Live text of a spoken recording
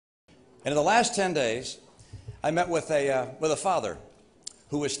And in the last 10 days, I met with a father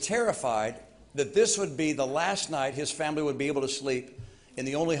who was terrified that this would be the last night his family would be able to sleep in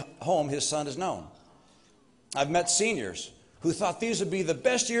the only home his son has known. I've met seniors who thought these would be the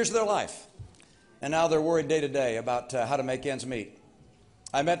best years of their life, and now they're worried day to day about how to make ends meet.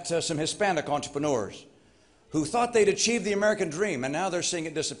 I met some Hispanic entrepreneurs who thought they'd achieved the American dream, and now they're seeing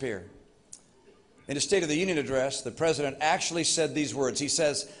it disappear. In his State of the Union address, the president actually said these words. He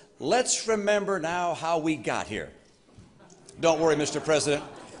says, "Let's remember now how we got here." Don't worry, Mr. President.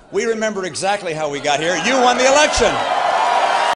 We remember exactly how we got here. You won the election.